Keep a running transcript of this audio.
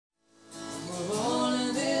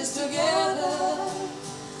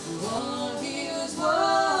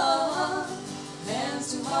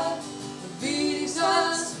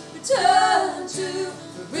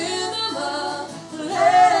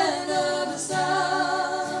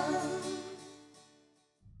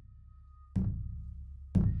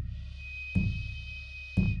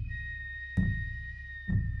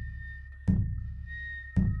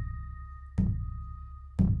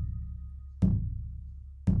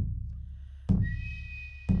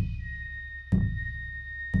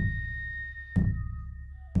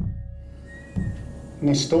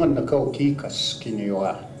Nistuan na kau kikas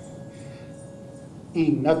kinioa.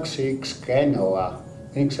 I naksiks kenoa.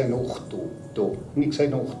 Niksen uhtuuttu. Niksen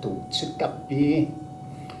uhtuut. Sitapi.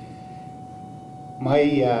 My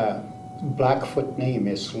Blackfoot name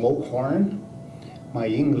is Lowhorn. My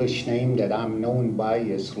English name that I'm known by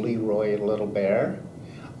is Leroy Little Bear.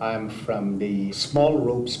 I'm from the Small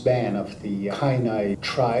Ropes Band of the Kainai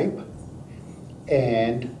tribe,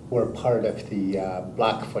 and we're part of the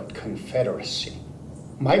Blackfoot Confederacy.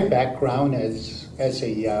 My background as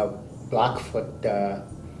a Blackfoot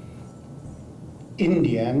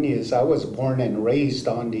Indian is I was born and raised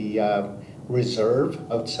on the reserve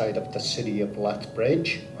outside of the city of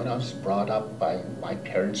Lethbridge. When I was brought up by my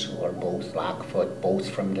parents, who are both Blackfoot, both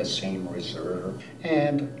from the same reserve.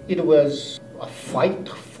 And it was a fight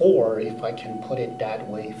for, if I can put it that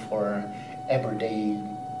way, for everyday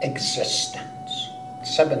existence.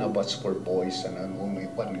 7 of us were boys and only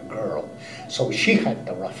 1 girl. So she had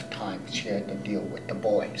the rough time. She had to deal with the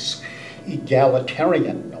boys.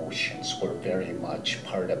 Egalitarian notions were very much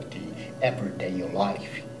part of the everyday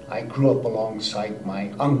life. I grew up alongside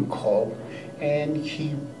my uncle, and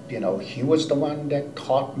he was the one that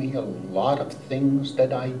taught me a lot of things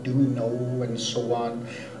that I do know and so on,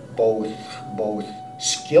 both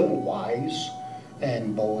skill-wise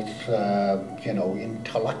and both,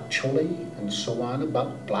 intellectually and so on,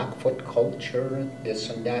 about Blackfoot culture, this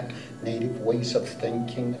and that, native ways of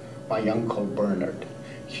thinking. My uncle Bernard,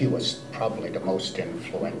 he was probably the most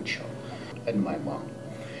influential, and my mom.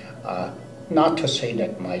 Not to say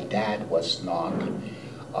that my dad was not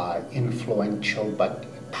influential, but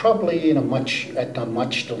probably at a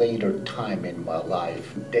much later time in my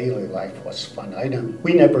life. Daily life was fun.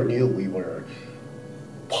 We never knew we were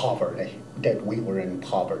in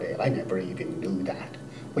poverty. I never even knew that.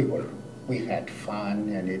 We had fun,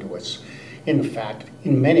 and it was, in fact,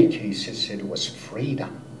 in many cases, it was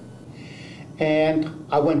freedom. And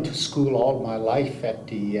I went to school all my life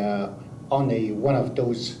at one of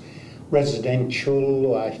those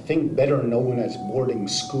residential, I think better known as boarding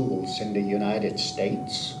schools in the United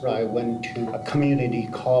States. I went to a community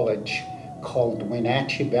college called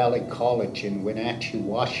Wenatchee Valley College in Wenatchee,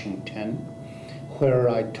 Washington, where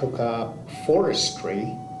I took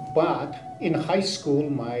forestry. But in high school,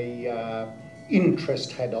 my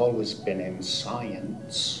interest had always been in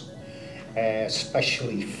science,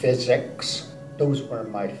 especially physics. Those were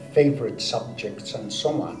my favorite subjects and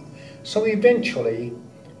so on. So eventually,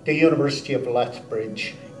 the University of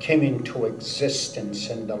Lethbridge came into existence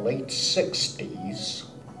in the late 60s,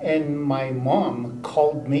 and my mom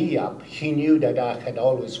called me up. He knew that I had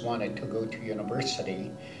always wanted to go to university,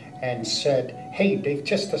 and said, "Hey, they've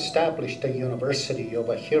just established a university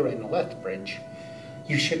over here in Lethbridge.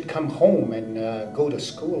 You should come home and go to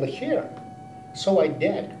school here." So I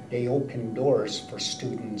did. They opened doors for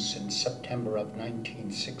students in September of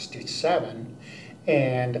 1967,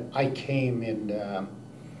 and I came in the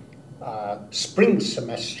spring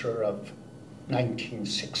semester of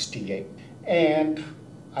 1968. And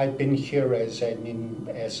I've been here as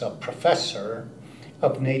a professor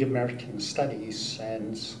of Native American Studies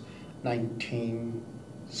since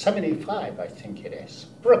 1975, I think it is.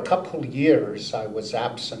 For a couple years, I was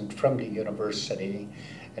absent from the university,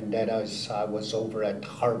 and that as I was over at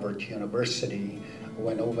Harvard University,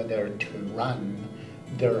 went over there to run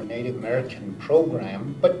their Native American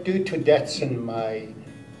program. But due to deaths in my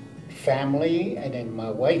family and in my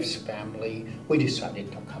wife's family, we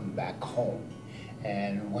decided to come back home.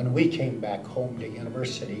 And when we came back home, the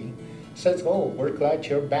university says, "Oh, we're glad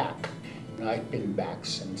you're back." And I've been back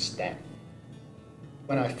since then.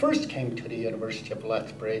 When I first came to the University of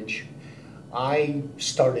Lethbridge, I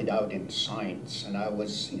started out in science, and I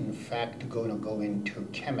was in fact going to go into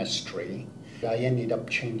chemistry. I ended up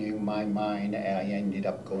changing my mind, and I ended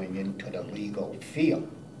up going into the legal field.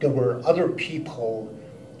 There were other people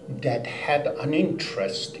that had an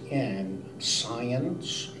interest in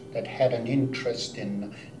science, that had an interest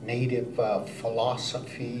in Native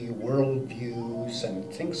philosophy, worldviews,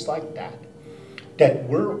 and things like that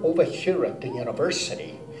were over here at the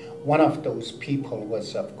university. One of those people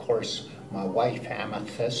was, of course, my wife,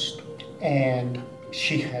 Amethyst, and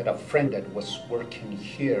she had a friend that was working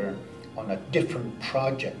here on a different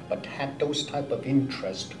project, but had those type of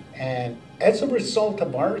interest. And as a result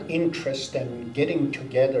of our interest in getting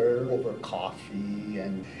together over coffee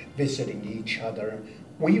and visiting each other,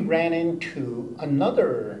 we ran into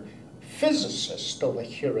another physicist over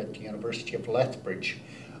here at the University of Lethbridge,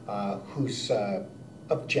 who's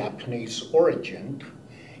of Japanese origin.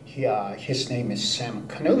 His name is Sam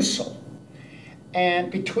Canuso.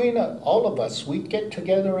 And between all of us, we'd get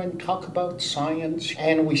together and talk about science,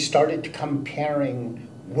 and we started comparing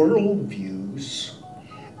worldviews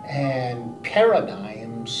and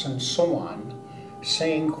paradigms and so on,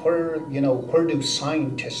 saying where do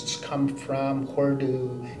scientists come from, where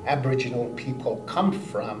do Aboriginal people come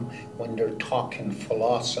from when they're talking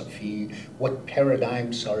philosophy, what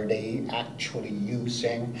paradigms are they actually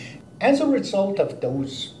using. As a result of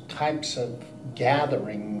those types of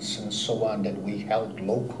gatherings and so on that we held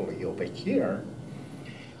locally over here,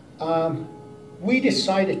 we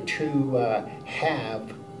decided to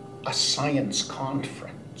have a science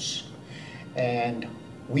conference. And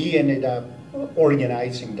we ended up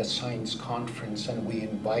organizing the science conference, and we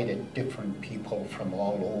invited different people from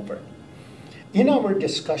all over. In our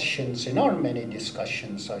discussions, in our many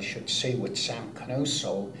discussions, I should say, with Sam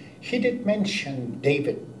Canoso, he did mention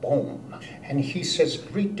David Bohm. And he says,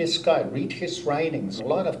 read this guy, read his writings. A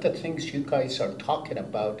lot of the things you guys are talking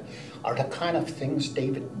about are the kind of things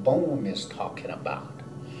David Bohm is talking about.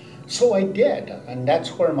 So I did, and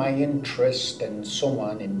that's where my interest and so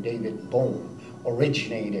on in David Bohm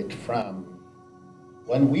originated from.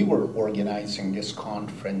 When we were organizing this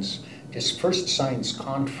conference, this first science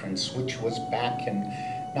conference, which was back in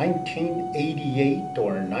 1988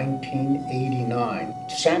 or 1989,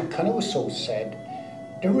 Sam Canoso said,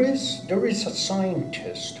 there is a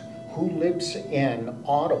scientist who lives in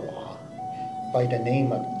Ottawa by the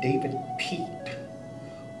name of David Peat,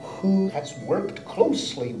 who has worked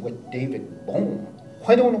closely with David Bohm.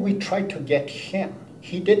 Why don't we try to get him?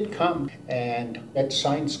 He did come, and that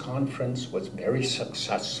science conference was very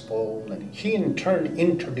successful, and he in turn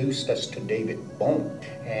introduced us to David Bohm.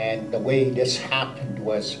 And the way this happened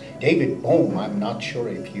was David Bohm, I'm not sure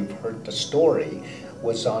if you've heard the story,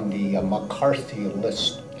 was on the McCarthy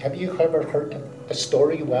list. Have you ever heard the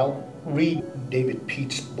story? Well, read David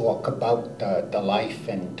Peat's book about the life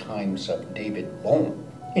and times of David Bohm.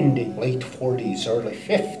 In the late 40s, early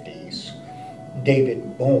 50s,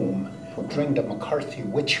 David Bohm, during the McCarthy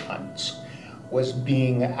witch hunts, was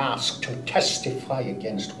being asked to testify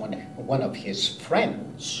against one of his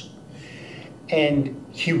friends. And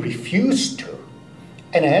he refused to.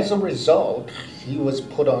 And as a result, he was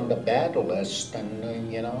put on the bad list, and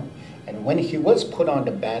when he was put on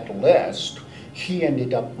the bad list, he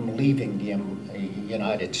ended up leaving the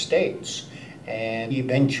United States, and he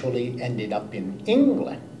eventually ended up in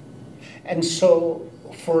England. And so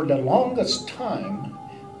for the longest time,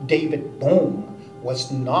 David Bohm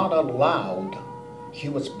was not allowed, he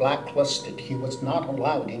was blacklisted, he was not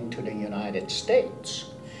allowed into the United States.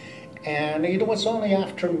 And it was only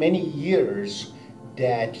after many years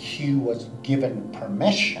that he was given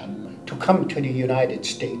permission to come to the United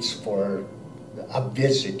States for a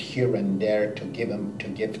visit here and there, to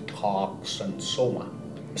give talks and so on.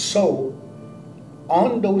 So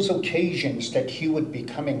on those occasions that he would be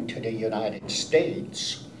coming to the United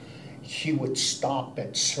States, he would stop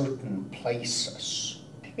at certain places,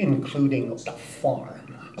 including the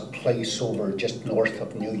farm, a place over just north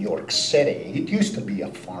of New York City. It used to be a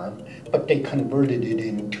farm, but they converted it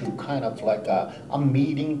into kind of like a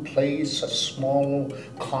meeting place, a small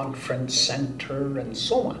conference center, and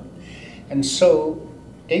so on. And so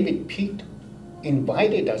David Peat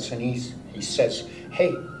invited us, and he says,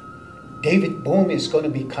 hey, David Bohm is going to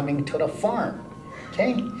be coming to the farm,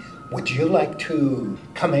 okay? Would you like to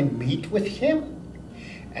come and meet with him?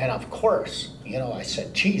 And of course, I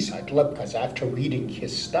said, geez, I'd love, because after reading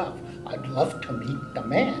his stuff, I'd love to meet the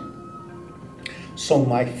man. So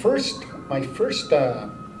my first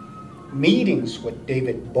meetings with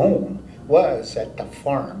David Bohm was at the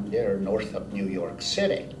farm there north of New York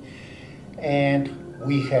City. And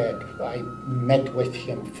I met with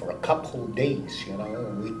him for a couple of days,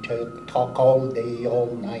 we talk all day,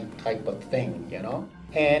 all night type of thing,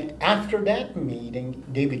 And after that meeting,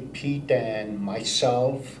 David Peat and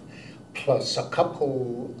myself, plus a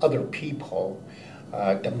couple other people,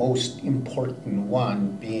 the most important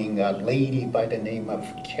one being a lady by the name of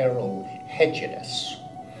Carol Hedges.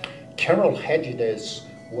 Carol Hedges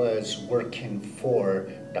was working for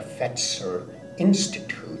the Fetzer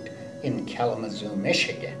Institute in Kalamazoo,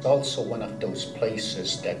 Michigan. It's also one of those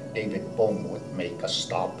places that David Bohm would make a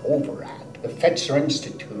stop over at. The Fetzer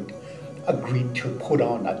Institute agreed to put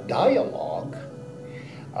on a dialogue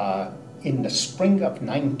in the spring of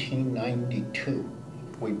 1992.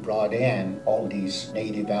 We brought in all these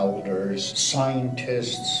native elders,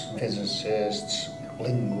 scientists, physicists,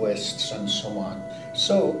 linguists, and so on.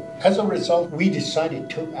 So as a result, we decided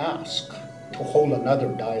to hold another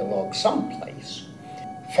dialogue someplace.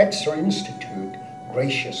 Fetzer Institute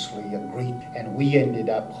graciously agreed, and we ended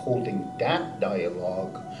up holding that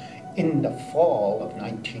dialogue in the fall of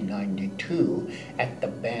 1992 at the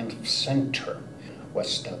Banff Centre,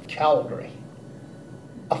 west of Calgary.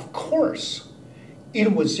 Of course,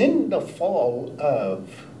 it was in the fall of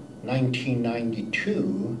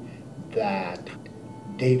 1992 that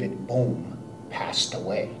David Bohm passed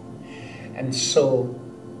away. And so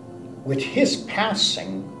with his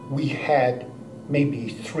passing, we had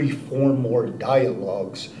maybe 3-4 more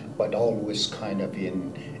dialogues, but always kind of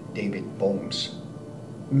in David Bohm's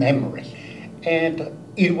memory. And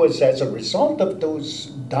it was as a result of those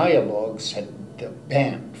dialogues at the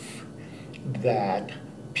Banff that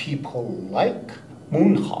people like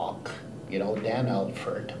Moonhawk, Dan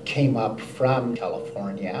Alford, came up from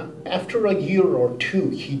California. After a year or two,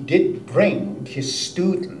 he did bring his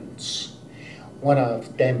students, one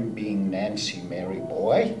of them being Nancy Mary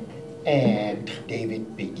Boy and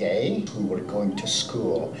David Begay, who were going to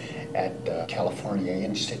school at the California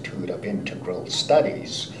Institute of Integral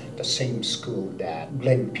Studies, the same school that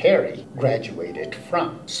Glenn Perry graduated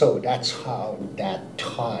from. So that's how that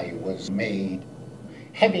tie was made.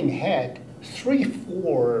 Having had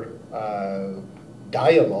 3-4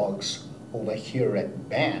 dialogues over here at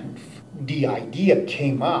Banff, the idea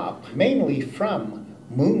came up mainly from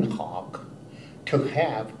Moonhawk to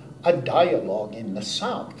have a dialogue in the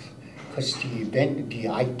South, because the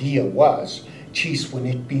idea was, geez,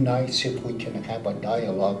 wouldn't it be nice if we can have a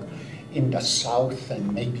dialogue in the South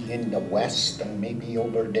and maybe in the West and maybe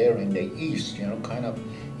over there in the East, kind of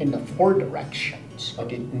in the 4 directions.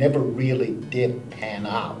 But it never really did pan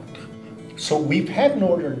out. So we've had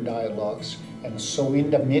Northern dialogues, and so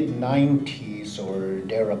in the mid-90s or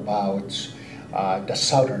thereabouts, the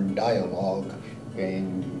Southern dialogue,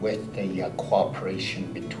 with the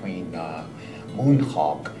cooperation between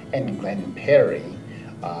Moonhawk and Glenn Perry,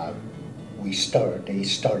 they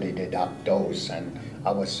started it up those, and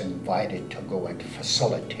I was invited to go and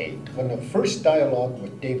facilitate. When the first dialogue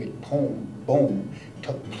with David Bohm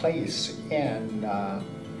took place in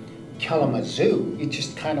Kalamazoo, it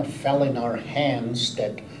just kind of fell in our hands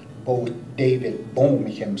that both David Bohm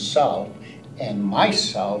himself and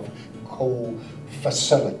myself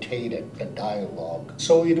co-facilitated the dialogue.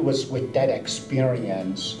 So it was with that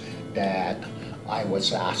experience that I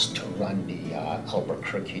was asked to run the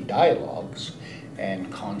Albuquerque dialogues,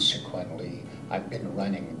 and consequently I've been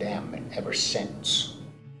running them ever since.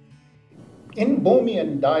 In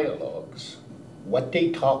Bohmian dialogues, what they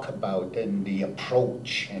talk about in the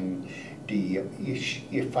approach and the,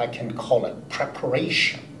 if I can call it,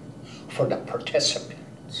 preparation for the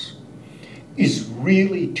participants is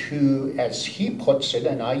really to, as he puts it,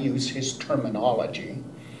 and I use his terminology,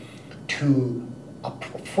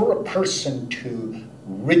 for a person to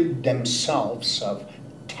rid themselves of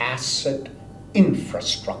tacit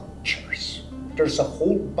infrastructures. There's a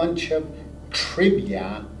whole bunch of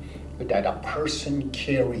trivia that a person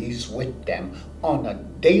carries with them on a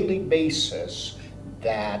daily basis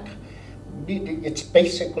that it's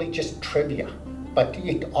basically just trivia, but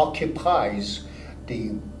it occupies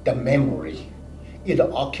the memory. It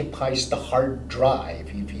occupies the hard drive,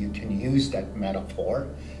 if you can use that metaphor.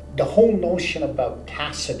 The whole notion about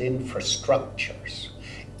tacit infrastructures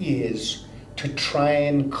is to try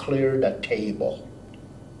and clear the table.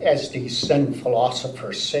 As these Zen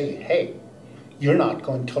philosophers say, hey, you're not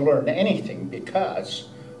going to learn anything because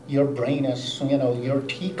your brain is, your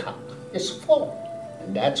teacup is full.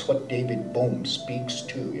 And that's what David Bohm speaks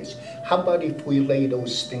to, is how about if we lay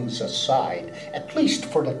those things aside, at least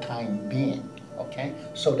for the time being, okay?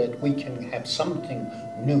 So that we can have something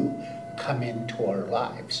new come into our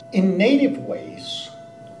lives. In Native ways,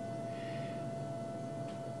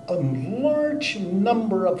 a large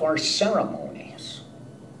number of our ceremonies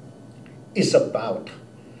is about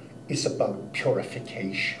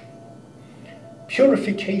purification.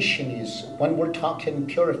 Purification is, when we're talking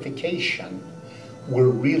purification, we're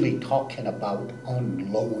really talking about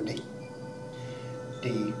unloading.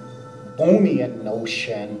 The Bohmian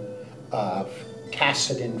notion of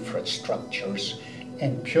tacit infrastructures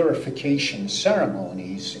and purification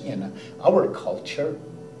ceremonies in our culture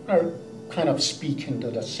are kind of speaking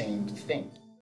to the same thing.